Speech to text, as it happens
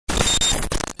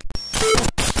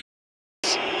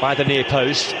by the near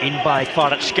post, in by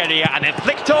Kvaratskhelia, and then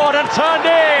flicked on and turned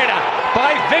in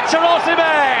by Victor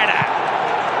Osimhen.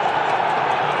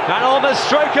 And on the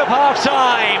stroke of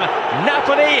half-time,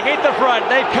 Napoli hit the front.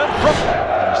 They've come from...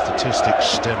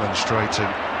 Statistics demonstrating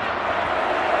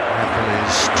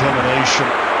Napoli's domination.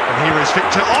 And here is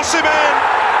Victor Osimhen.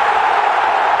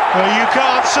 You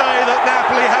can't say that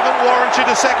Napoli haven't warranted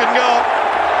a second goal.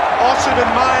 Osimhen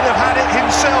might have had it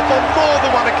himself on more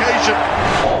than one occasion.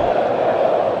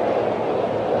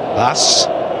 Thus,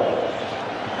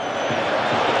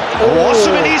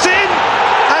 Osimhen is in,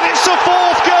 and it's the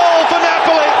fourth goal for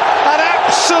Napoli. An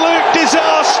absolute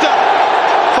disaster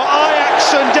for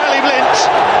Ajax and Daley Blind.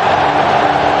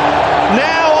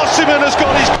 Now Osimhen has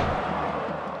got his...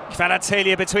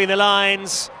 Kvaratskhelia between the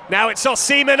lines. Now it's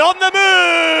Osimhen on the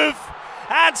move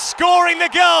and scoring the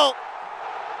goal.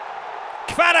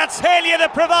 Kvaratskhelia, the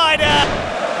provider.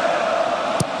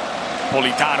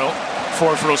 Politano,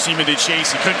 forward for Osimhen to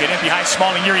chase. He couldn't get in behind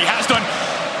Smalling. Here he has done.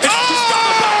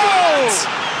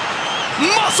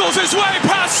 Muscles his way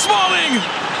past Smalling,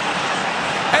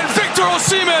 and Victor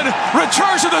Osimhen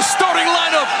returns to the starting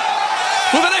lineup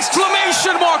with an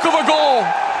exclamation mark of a goal.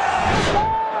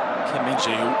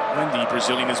 Kim, when the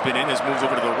Brazilian has been in, has moved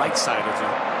over to the right side of the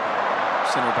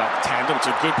centre-back tandem. It's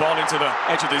a good ball into the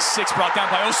edge of the six, brought down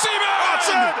by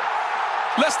Osimhen!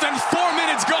 Less than 4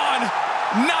 minutes gone.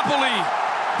 Napoli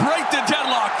break the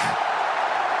deadlock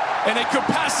in a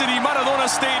capacity Maradona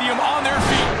Stadium on their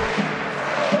feet.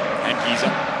 And Giza.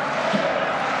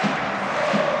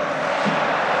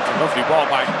 It's a lovely ball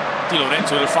by Di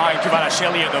Lorenzo to find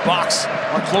Kvaratskhelia in the box.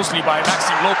 More closely by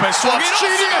Maxime Lopez.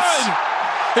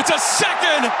 It's a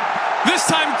second, this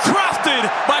time crafted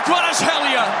by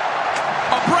Kvaratskhelia.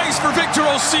 A brace for Victor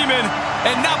Osimhen,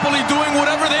 and Napoli doing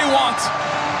whatever they want.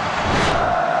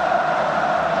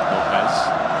 Lopez.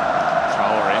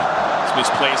 Traore. This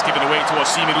play is given away to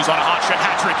Osimhen, who's on a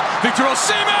hat-trick. Victor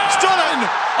Osimhen! Stunning!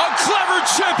 A clever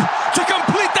chip to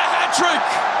complete the hat-trick.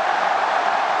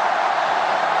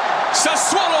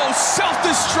 Sassuolo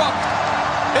self-destruct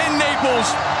in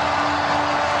Naples.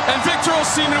 And Victor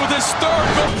Osimhen with his third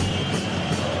goal.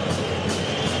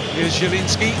 Here's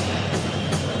Zielinski.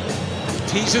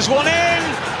 Teases one in.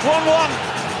 1-1.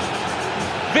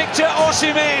 Victor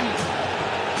Osimhen,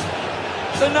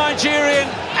 the Nigerian,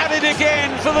 at it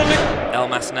again for the...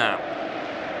 Elmas now.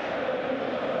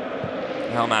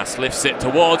 Elmas lifts it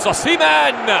towards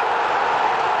Osimhen.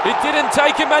 It didn't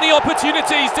take him many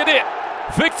opportunities, did it?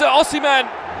 Victor Osimhen.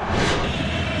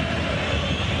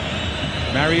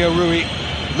 Mario Rui.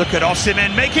 Look at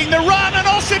Osimhen making the run, and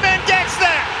Osimhen gets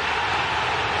there!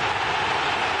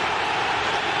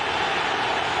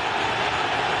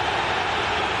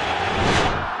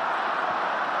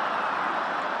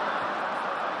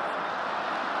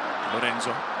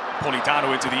 Lorenzo.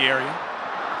 Politano into the area.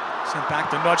 Sent back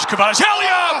the nudge.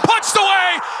 Kvaratskhelia punched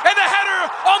away, and the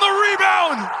header on the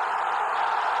rebound!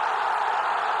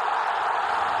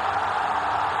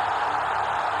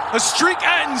 The streak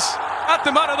ends at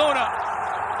the Maradona.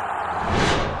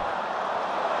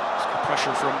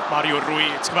 Pressure from Mario Rui.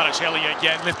 It's Kvaratskhelia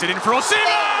again, lifted in for Osimhen!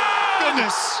 Oh,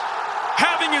 goodness!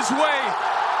 Having his way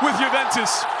with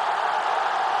Juventus.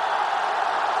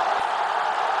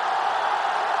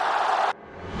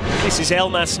 This is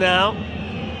Elmas now.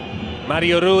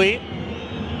 Mario Rui.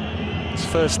 His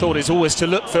first thought is always to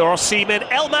look for Osimhen.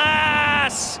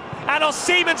 Elmas! And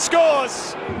Osimhen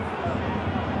scores!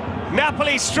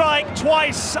 Napoli strike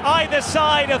twice either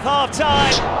side of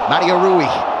half-time. Mario Rui.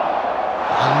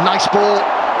 A nice ball.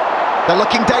 They're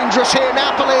looking dangerous here,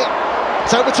 Napoli.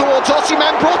 It's over towards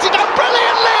Osimhen, brought it down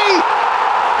brilliantly!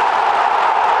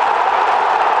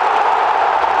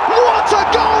 What a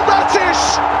goal that is!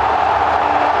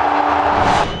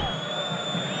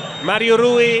 Mario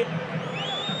Rui.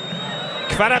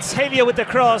 Kvaratskhelia with the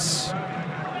cross.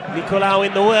 Nicolau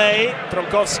in the way.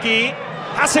 Tronkowski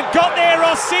hasn't got there.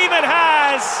 Osimhen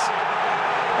has.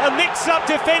 A mix-up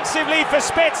defensively for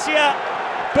Spezia.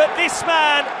 But this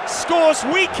man scores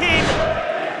week in.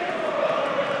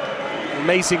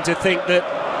 Amazing to think that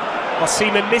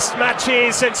Osimhen missed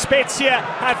matches and Spezia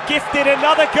have gifted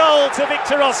another goal to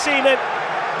Victor Osimhen.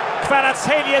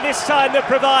 Kvaratskhelia this time the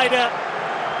provider,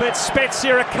 but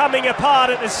Spezia are coming apart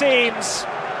at the seams.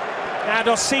 And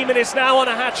Osimhen is now on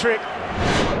a hat-trick.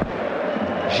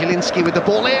 Zielinski with the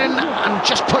ball in and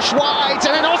just pushed wide,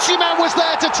 and then Osimhen was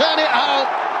there to turn it home.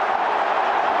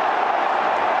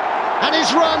 And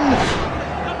his run.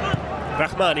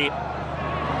 Rahmani.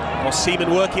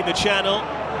 Osimhen working the channel.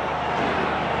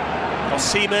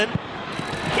 Osimhen.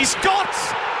 He's got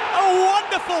a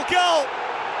wonderful goal.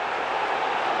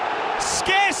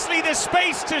 Scarcely the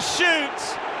space to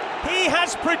shoot. He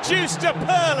has produced a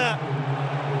perler.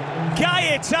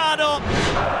 Gaetano.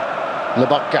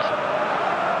 Lobotka.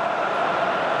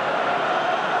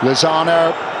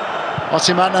 Lozano.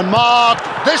 Osimhen and Mark.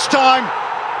 This time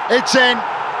it's in.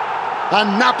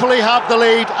 And Napoli have the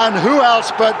lead. And who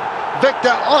else but Victor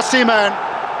Osimhen.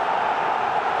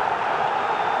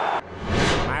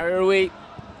 Rui,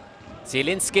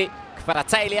 Zielinski,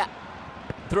 Kvaratskhelia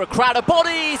through a crowd of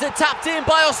bodies and tapped in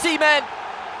by Osimhen.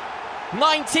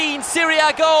 19 Serie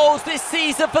A goals this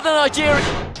season for the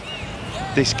Nigerian.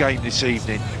 This game this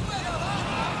evening.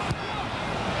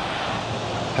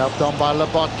 Helped on by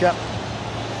Lobotka.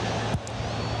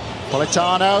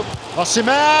 Politano.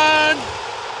 Osimhen!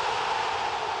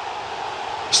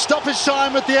 Stoppage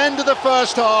time at the end of the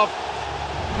first half.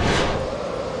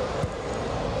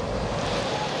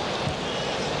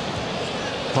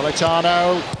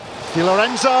 Politano, Di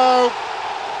Lorenzo.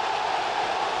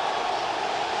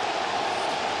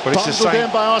 But it's the Bundled same,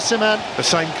 in by Osimhen. the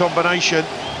same combination.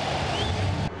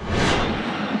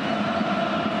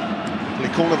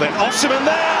 Call of it. Osimhen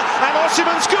there, and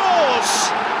Osimhen scores.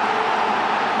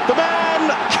 The man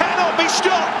cannot be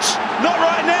stopped. Not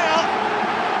right now.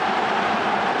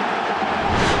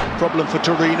 Problem for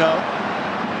Torino.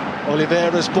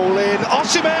 Oliveira's ball in.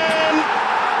 Osimhen.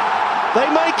 They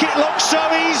make it look so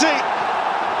easy.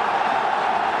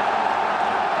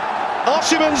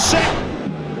 Osimhen set.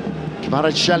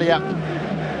 Kvaratskhelia.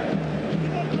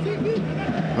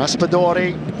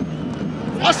 Raspadori.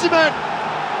 Osimhen.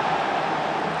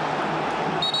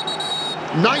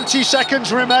 90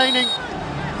 seconds remaining.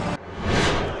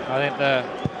 I think they're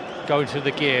going through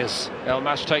the gears.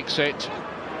 Elmas takes it.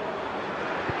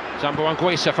 Zambo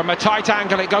Anguissa from a tight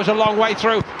angle, it goes a long way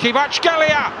through.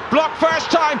 Kvaratskhelia, blocked first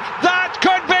time, that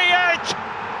could be it!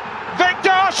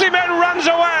 Victor Osimhen runs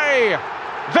away!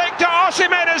 Victor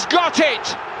Osimhen has got it!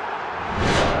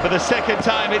 For the second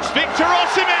time, it's Victor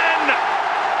Osimhen!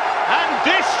 And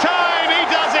this time he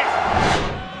does it!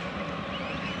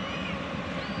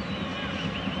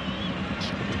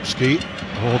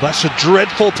 Oh, that's a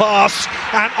dreadful pass,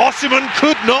 and Osimhen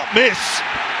could not miss.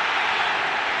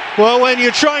 Well, when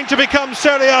you're trying to become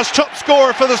Serie A's top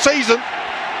scorer for the season,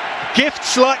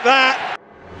 gifts like that.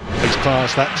 He's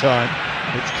passed that time.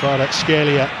 It's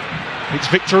Kvaratskhelia. It's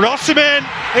Victor Osimhen.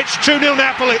 It's 2-0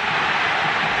 Napoli.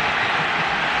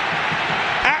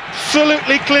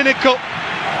 Absolutely clinical.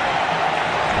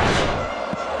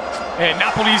 And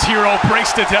Napoli's hero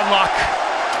breaks the deadlock.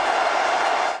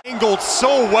 Angled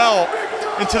so well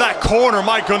into that corner.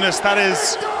 My goodness, that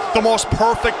is the most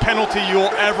perfect penalty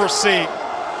you'll ever see.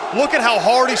 Look at how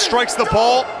hard he strikes the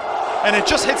ball, and it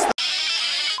just hits the